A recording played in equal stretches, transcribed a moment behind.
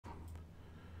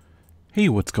Hey,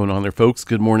 what's going on there, folks?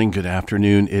 Good morning, good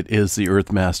afternoon. It is the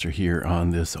Earthmaster here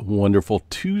on this wonderful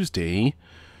Tuesday,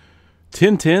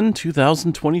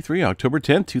 10/10/2023, October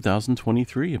 10th,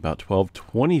 2023, about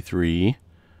 12:23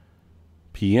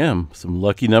 p.m. Some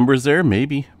lucky numbers there,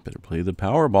 maybe. Better play the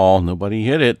Powerball. Nobody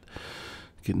hit it.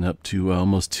 Getting up to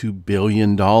almost $2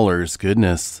 billion.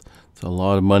 Goodness, it's a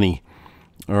lot of money.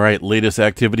 All right, latest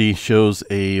activity shows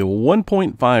a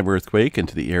 1.5 earthquake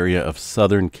into the area of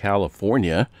Southern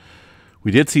California. We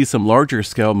did see some larger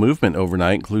scale movement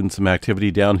overnight, including some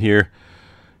activity down here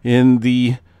in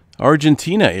the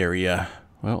Argentina area.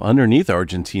 Well, underneath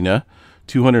Argentina,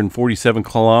 247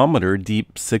 kilometer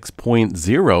deep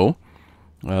 6.0.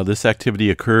 This activity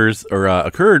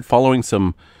occurred following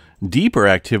some deeper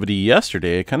activity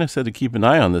yesterday. I kind of said to keep an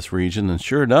eye on this region, and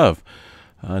sure enough,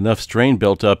 enough strain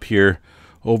built up here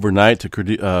overnight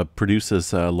to produce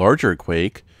this larger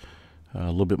quake. A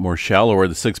little bit more shallower.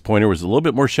 The 6-pointer was a little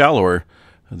bit more shallower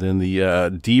than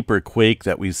the deeper quake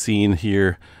that we've seen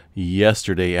here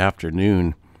yesterday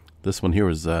afternoon. This one here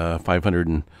was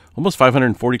almost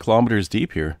 540 kilometers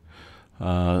deep here.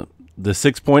 The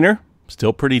 6-pointer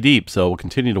still pretty deep, so we'll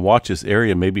continue to watch this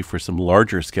area maybe for some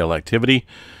larger scale activity.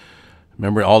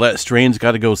 Remember, all that strain's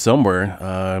got to go somewhere,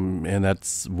 and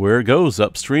that's where it goes,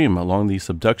 upstream along the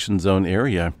subduction zone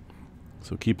area.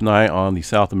 So keep an eye on the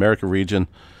South America region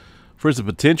for some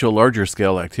potential larger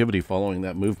scale activity following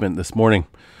that movement this morning.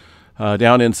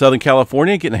 Down in Southern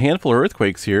California, getting a handful of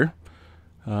earthquakes here.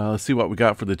 Let's see what we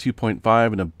got for the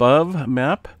 2.5 and above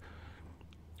map.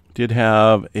 Did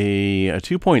have a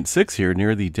 2.6 here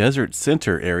near the Desert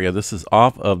Center area. This is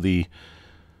off of the,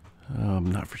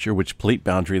 I'm not for sure which plate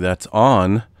boundary that's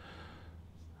on.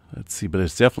 Let's see, but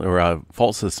it's definitely, or a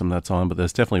fault system that's on, but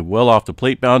that's definitely well off the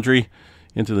plate boundary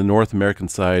into the North American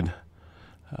side.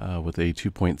 With a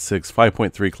 2.6,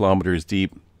 5.3 kilometers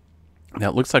deep. Now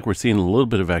it looks like we're seeing a little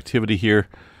bit of activity here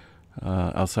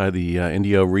outside the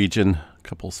Indio region. A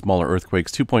couple smaller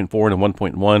earthquakes, 2.4 and a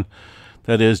 1.1.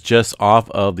 That is just off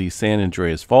of the San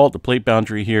Andreas Fault, the plate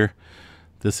boundary here.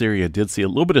 This area did see a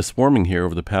little bit of swarming here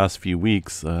over the past few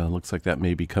weeks. Looks like that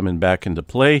may be coming back into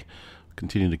play.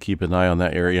 Continue to keep an eye on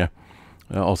that area.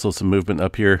 Also some movement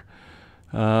up here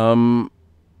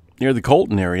near the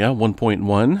Colton area,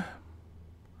 1.1.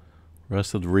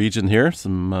 Rest of the region here,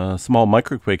 some small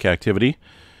microquake activity.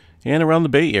 And around the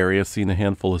Bay Area, seeing a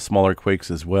handful of smaller quakes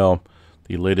as well.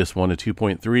 The latest one, a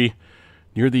 2.3,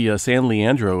 near the San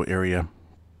Leandro area.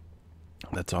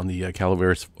 That's on the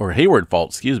Calaveras, or Hayward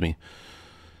Fault, excuse me.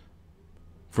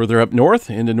 Further up north,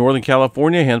 into Northern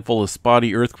California, a handful of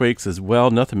spotty earthquakes as well.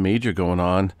 Nothing major going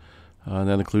on.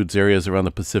 That includes areas around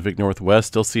the Pacific Northwest.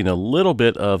 Still seeing a little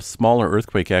bit of smaller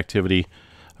earthquake activity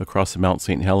across the Mount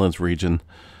St. Helens region.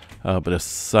 But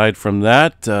aside from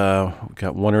that, we've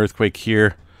got one earthquake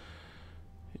here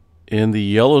in the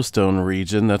Yellowstone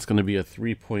region. That's going to be a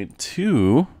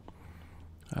 3.2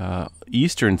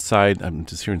 eastern side. I'm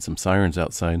just hearing some sirens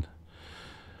outside.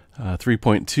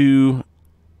 3.2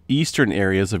 eastern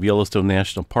areas of Yellowstone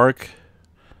National Park.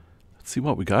 Let's see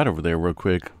what we got over there real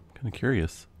quick. Kind of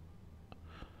curious.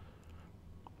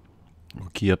 We'll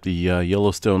key up the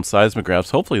Yellowstone seismographs.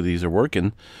 Hopefully these are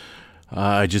working.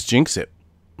 I just jinxed it.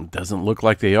 Doesn't look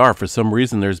like they are. For some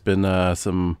reason, there's been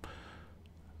some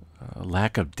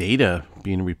lack of data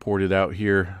being reported out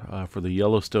here for the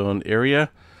Yellowstone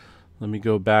area. Let me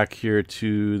go back here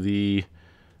to the,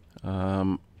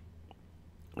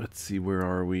 let's see, where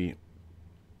are we?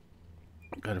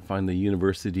 Got to find the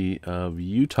University of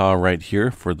Utah right here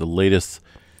for the latest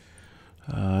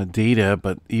data,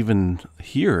 but even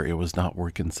here it was not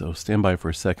working, so stand by for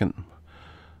a second.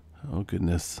 Oh,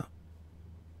 goodness.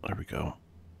 There we go.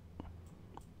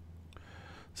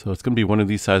 So it's going to be one of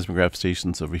these seismograph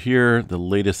stations over here. The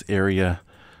latest area,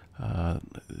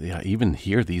 yeah, even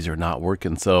here, these are not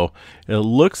working. So it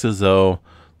looks as though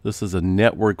this is a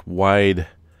network-wide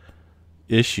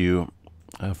issue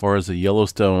as far as the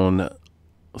Yellowstone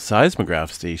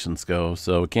seismograph stations go.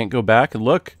 So we can't go back and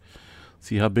look,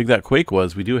 see how big that quake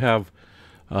was. We do have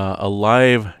a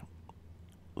live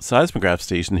seismograph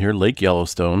station here, Lake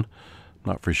Yellowstone.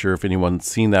 Not for sure if anyone's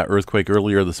seen that earthquake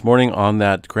earlier this morning on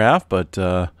that graph, but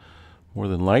more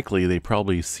than likely they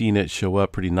probably seen it show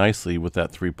up pretty nicely with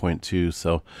that 3.2.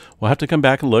 So we'll have to come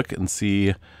back and look and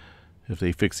see if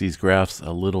they fix these graphs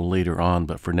a little later on.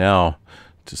 But for now,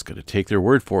 just got to take their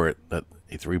word for it that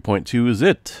a 3.2 is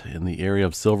it in the area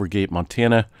of Silvergate,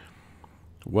 Montana,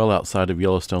 well outside of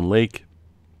Yellowstone Lake.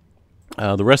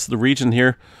 The rest of the region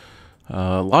here,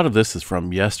 a lot of this is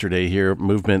from yesterday here.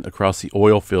 Movement across the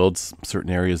oil fields. Certain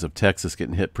areas of Texas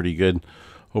getting hit pretty good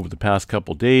over the past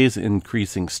couple days,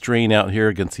 increasing strain out here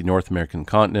against the North American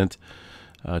continent.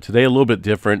 Today a little bit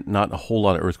different, not a whole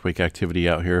lot of earthquake activity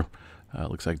out here.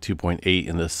 Looks like 2.8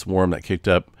 in this swarm that kicked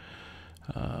up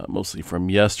mostly from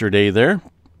yesterday there.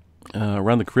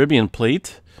 Around the Caribbean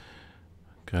plate,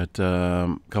 got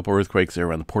a couple earthquakes there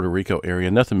around the Puerto Rico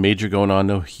area. Nothing major going on,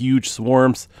 no huge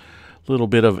swarms. A little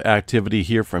bit of activity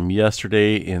here from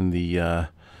yesterday in the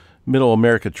Middle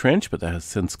America Trench, but that has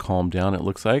since calmed down, it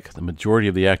looks like. The majority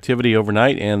of the activity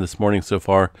overnight and this morning so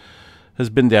far has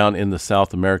been down in the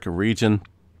South America region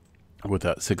with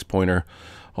that 6-pointer.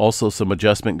 Also some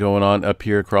adjustment going on up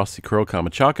here across the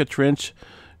Curl-Kamchatka Trench,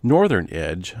 northern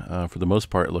edge. For the most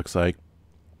part, it looks like.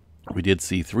 We did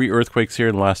see 3 earthquakes here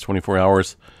in the last 24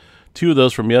 hours. 2 of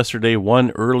those from yesterday, 1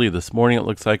 early this morning, it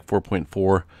looks like,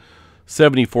 4.4,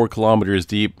 74 kilometers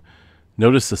deep.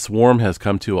 Notice the swarm has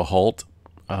come to a halt.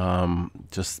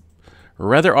 Just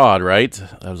rather odd, right?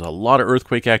 There's a lot of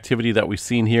earthquake activity that we've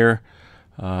seen here.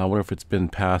 I wonder if it's been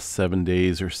past 7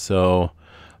 days or so.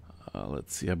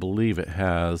 Let's see, I believe it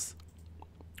has.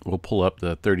 We'll pull up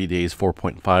the 30 days,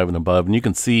 4.5 and above, and you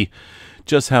can see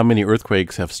just how many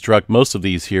earthquakes have struck, most of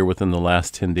these here within the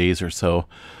last 10 days or so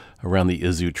around the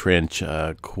Izu Trench.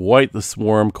 Quite the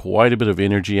swarm, quite a bit of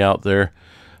energy out there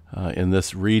in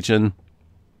this region.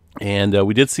 And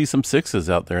we did see some 6s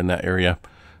out there in that area.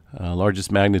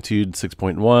 Largest magnitude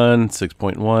 6.1,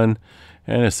 6.1,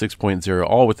 and a 6.0,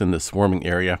 all within the swarming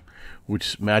area,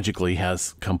 which magically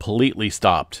has completely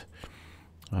stopped.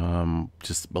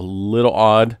 Just a little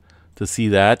odd to see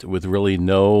that with really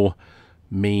no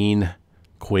main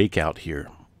quake out here.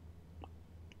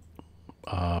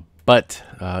 But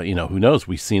you know, who knows?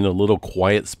 We've seen a little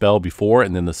quiet spell before,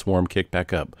 and then the swarm kicked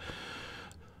back up.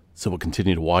 So we'll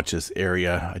continue to watch this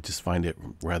area. I just find it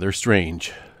rather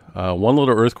strange. One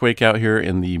little earthquake out here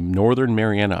in the northern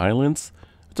Mariana Islands.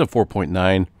 It's a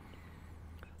 4.9.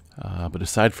 But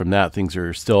aside from that, things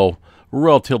are still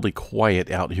relatively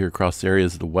quiet out here across the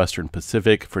areas of the western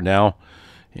Pacific for now.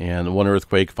 And one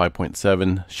earthquake,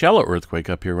 5.7. Shallow earthquake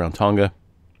up here around Tonga.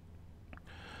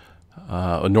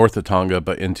 North of Tonga,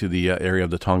 but into the area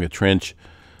of the Tonga Trench.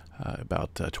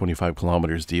 About 25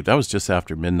 kilometers deep. That was just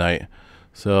after midnight.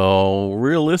 So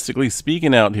realistically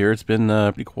speaking out here, it's been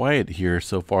pretty quiet here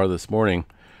so far this morning.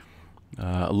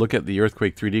 Look at the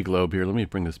earthquake 3D globe here. Let me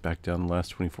bring this back down the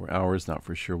last 24 hours. Not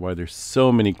for sure why there's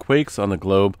so many quakes on the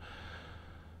globe.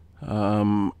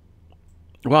 Well,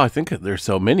 I think there's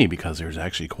so many because there's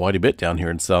actually quite a bit down here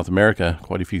in South America.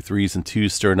 Quite a few 3s and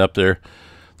 2s stirring up there.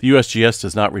 The USGS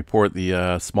does not report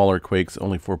the smaller quakes,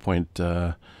 only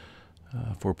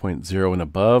 4.0 and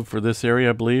above for this area,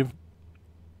 I believe.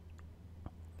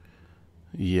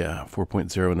 Yeah,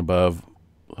 4.0 and above.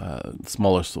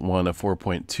 Smallest one, a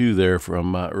 4.2 there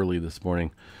from early this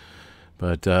morning.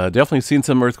 But definitely seen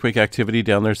some earthquake activity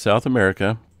down there, South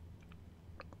America.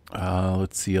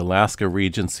 Let's see, Alaska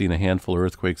region, seen a handful of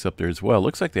earthquakes up there as well.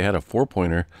 Looks like they had a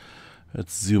 4-pointer.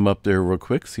 Let's zoom up there real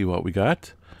quick, see what we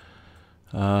got.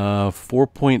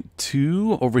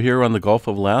 4.2 over here on the Gulf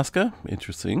of Alaska.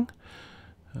 Interesting.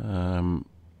 5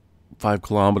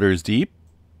 kilometers deep.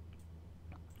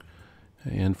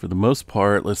 And for the most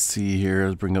part, let's see here,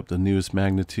 let's bring up the newest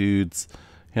magnitudes.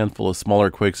 Handful of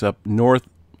smaller quakes up north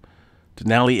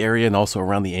Denali area and also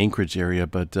around the Anchorage area,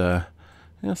 but a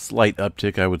slight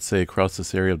uptick, I would say, across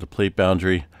this area of the plate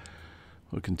boundary.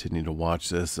 We'll continue to watch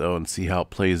this and see how it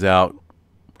plays out.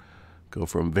 Go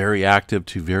from very active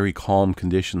to very calm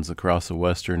conditions across the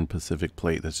western Pacific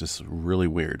plate. That's just really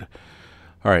weird.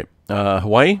 All right,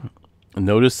 Hawaii.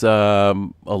 Notice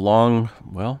along,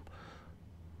 well,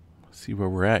 see where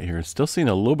we're at here. Still seeing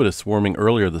a little bit of swarming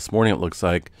earlier this morning, it looks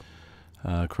like,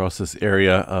 across this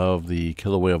area of the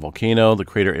Kilauea volcano, the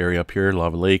crater area up here,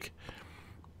 Lava Lake.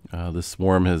 This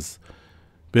swarm has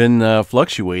been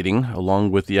fluctuating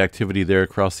along with the activity there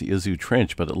across the Izu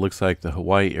Trench, but it looks like the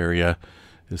Hawaii area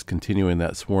is continuing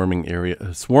that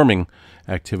swarming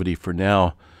activity for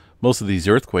now. Most of these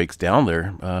earthquakes down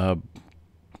there,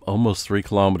 almost 3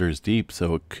 kilometers deep,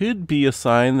 so it could be a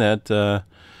sign that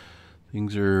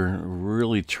things are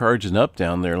really charging up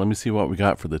down there. Let me see what we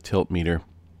got for the tilt meter.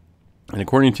 And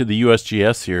according to the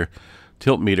USGS here,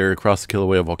 tilt meter across the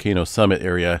Kilauea volcano summit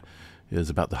area is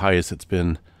about the highest it's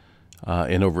been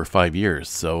in over 5 years.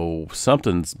 So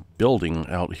something's building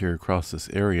out here across this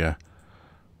area.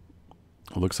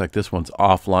 It looks like this one's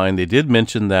offline. They did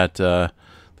mention that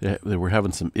they were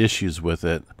having some issues with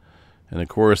it. And of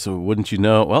course, wouldn't you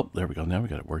know? Well, there we go. Now we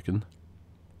got it working.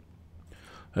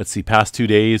 Let's see, past 2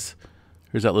 days.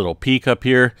 Here's that little peak up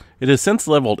here. It has since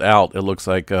leveled out, it looks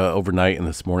like, overnight and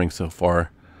this morning so far.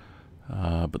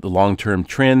 But the long-term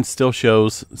trend still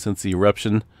shows since the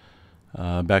eruption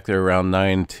back there around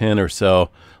 9/10 or so,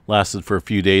 lasted for a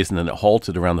few days and then it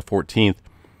halted around the 14th.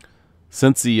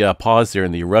 Since the pause there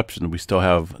in the eruption, we still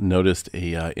have noticed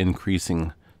a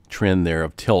increasing trend there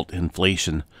of tilt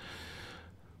inflation.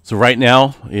 So right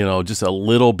now, just a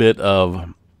little bit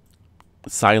of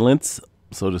silence,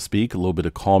 so to speak, a little bit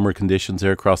of calmer conditions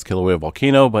there across Kilauea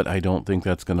Volcano, but I don't think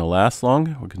that's going to last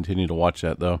long. We'll continue to watch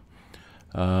that though.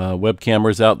 Web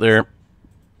cameras out there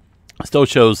still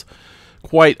shows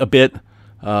quite a bit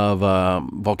of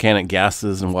volcanic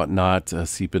gases and whatnot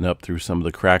seeping up through some of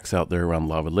the cracks out there around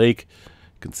Lava Lake.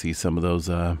 You can see some of those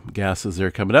gases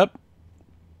there coming up.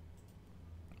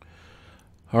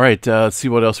 All right, let's see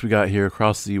what else we got here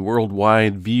across the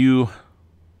worldwide view.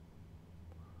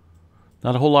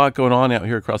 Not a whole lot going on out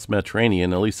here across the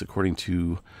Mediterranean, at least according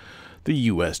to the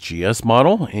USGS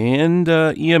model and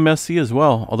EMSC as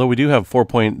well. Although we do have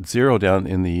 4.0 down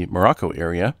in the Morocco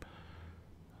area.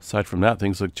 Aside from that,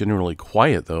 things look generally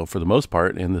quiet, though, for the most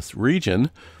part in this region.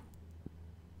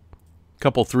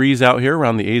 Couple threes out here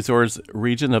around the Azores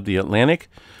region of the Atlantic.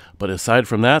 But aside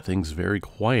from that, things very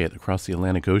quiet across the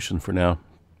Atlantic Ocean for now.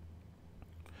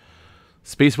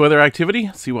 Space weather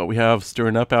activity. See what we have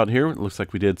stirring up out here. It looks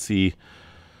like we did see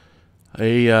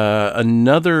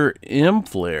another M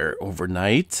flare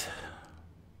overnight.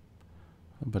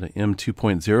 About an M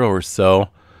 2.0 or so.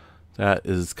 That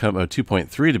is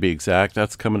 2.3 to be exact.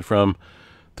 That's coming from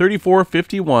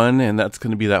 3451, and that's going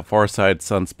to be that far side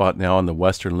sunspot now on the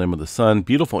western limb of the sun.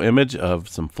 Beautiful image of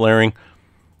some flaring.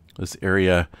 This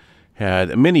area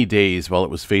had many days while it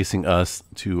was facing us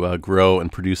to grow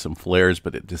and produce some flares,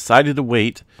 but it decided to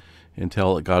wait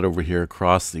until it got over here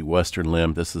across the western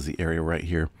limb. This is the area right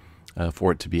here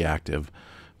for it to be active.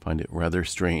 Find it rather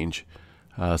strange.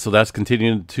 So that's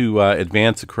continuing to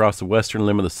advance across the western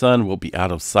limb of the sun. We'll be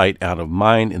out of sight, out of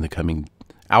mind in the coming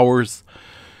hours.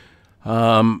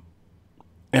 And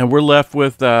we're left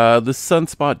with this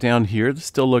sunspot down here. This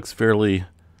still looks fairly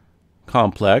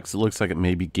complex. It looks like it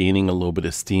may be gaining a little bit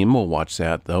of steam. We'll watch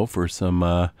that, though, for some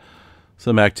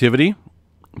activity,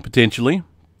 potentially.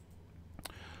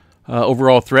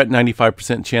 Overall threat,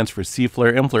 95% chance for C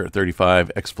flare, M flare at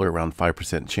 35, X flare around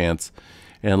 5% chance.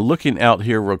 And looking out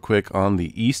here real quick on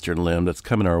the eastern limb that's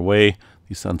coming our way,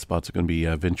 these sunspots are going to be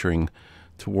venturing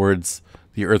towards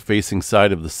the Earth-facing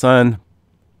side of the sun.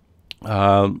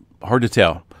 Hard to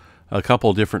tell. A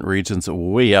couple different regions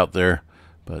way out there,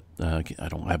 but I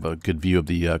don't have a good view of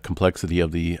the complexity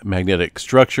of the magnetic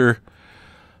structure.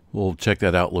 We'll check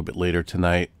that out a little bit later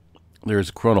tonight. There's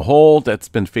a coronal hole that's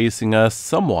been facing us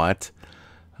somewhat.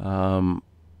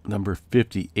 Number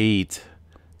 58.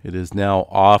 It is now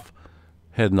off,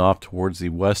 heading off towards the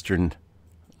western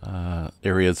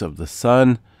areas of the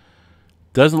sun.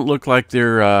 Doesn't look like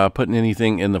they're putting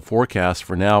anything in the forecast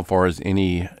for now as far as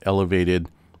any elevated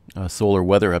solar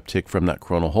weather uptick from that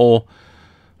coronal hole.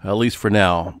 At least for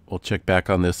now. We'll check back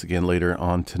on this again later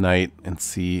on tonight and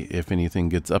see if anything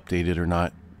gets updated or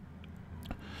not.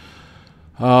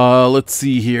 Let's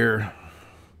see here.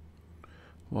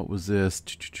 What was this?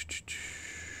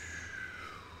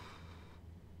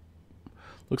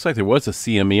 Looks like there was a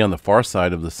CME on the far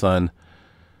side of the sun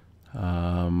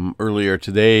earlier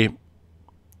today.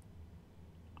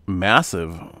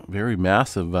 Massive, very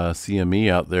massive CME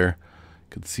out there.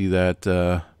 Could see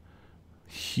that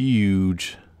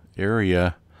huge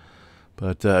area.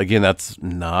 But again, that's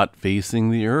not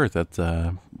facing the Earth. That's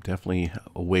definitely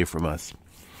away from us.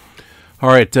 All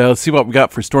right, let's see what we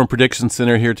got for Storm Prediction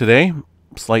Center here today.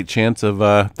 Slight chance of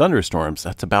thunderstorms.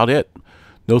 That's about it.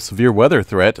 No severe weather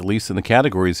threat, at least in the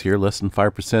categories here. Less than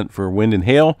 5% for wind and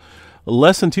hail.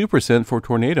 Less than 2% for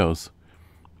tornadoes.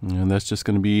 And that's just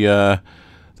going to be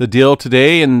the deal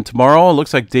today and tomorrow. It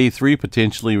looks like day 3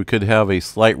 potentially we could have a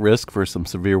slight risk for some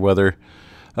severe weather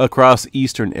across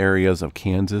eastern areas of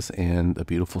Kansas and the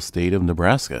beautiful state of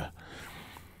Nebraska.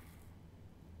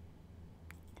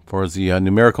 As far as the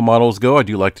numerical models go, I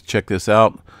do like to check this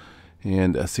out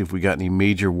and see if we got any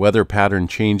major weather pattern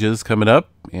changes coming up.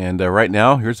 And right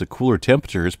now, here's the cooler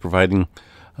temperatures providing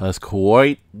us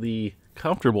quite the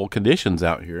comfortable conditions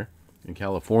out here in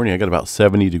California. I got about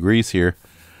 70 degrees here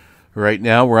right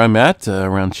now where I'm at,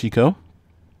 around Chico.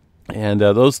 And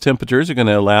those temperatures are going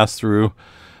to last through,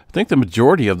 I think, the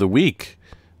majority of the week.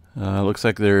 Looks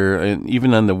like they're,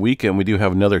 even on the weekend, we do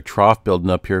have another trough building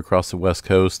up here across the west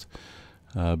coast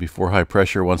before high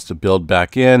pressure wants to build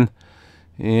back in.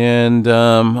 And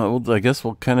I guess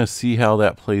we'll kind of see how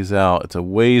that plays out. It's a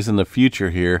ways in the future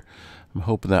here. I'm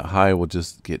hoping that high will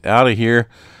just get out of here.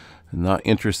 I'm not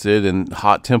interested in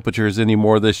hot temperatures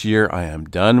anymore this year. I am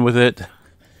done with it.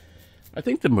 I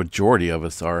think the majority of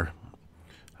us are.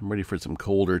 I'm ready for some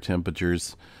colder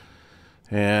temperatures.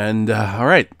 And all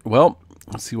right, well,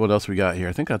 let's see what else we got here.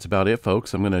 I think that's about it,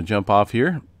 folks. I'm going to jump off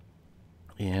here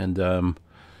and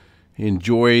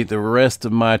enjoy the rest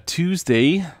of my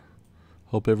Tuesday.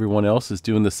 Hope everyone else is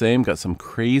doing the same. Got some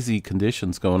crazy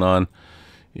conditions going on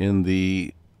in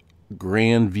the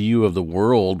grand view of the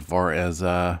world, far as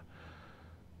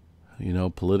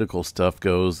political stuff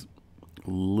goes. A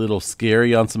little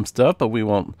scary on some stuff, but we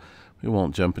won't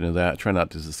jump into that. Try not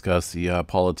to discuss the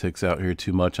politics out here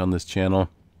too much on this channel,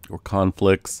 or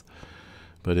conflicts.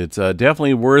 But it's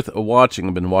definitely worth watching.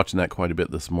 I've been watching that quite a bit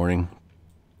this morning.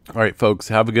 All right, folks,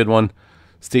 have a good one.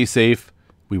 Stay safe.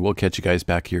 We will catch you guys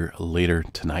back here later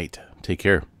tonight. Take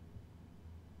care.